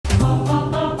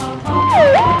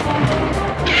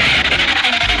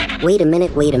Wait a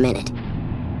minute.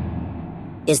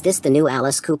 Is this the new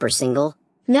Alice Cooper single?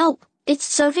 Nope, it's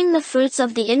Serving the Fruits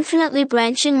of the Infinitely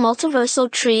Branching Multiversal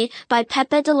Tree by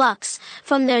Pepe Deluxé,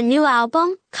 from their new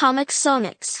album, Comic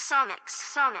Sonics.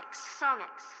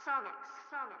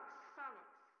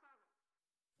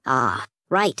 Ah,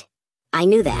 right. I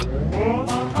knew that.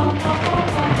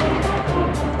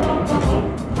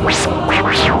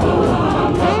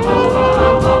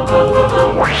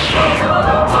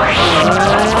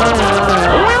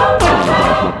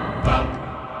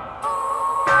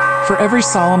 For every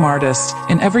solemn artist,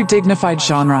 in every dignified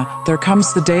genre, there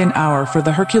comes the day and hour for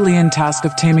the Herculean task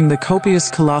of taming the copious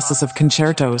colossus of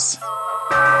concertos.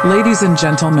 Ladies and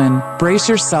gentlemen, brace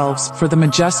yourselves for the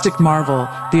majestic marvel,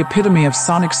 the epitome of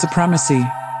sonic supremacy,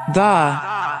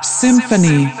 the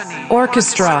Symphony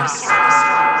Orchestra.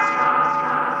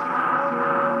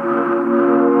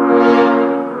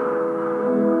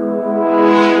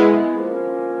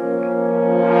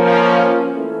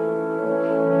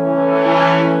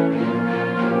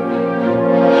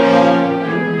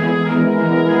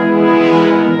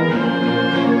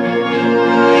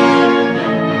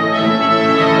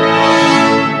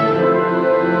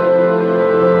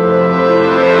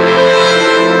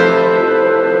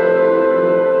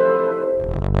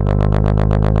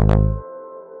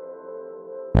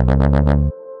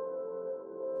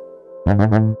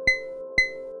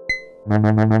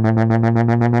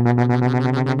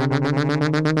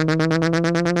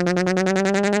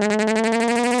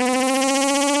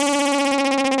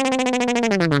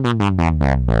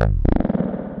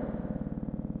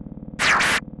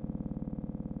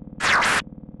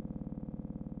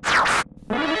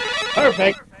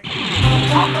 Perfect.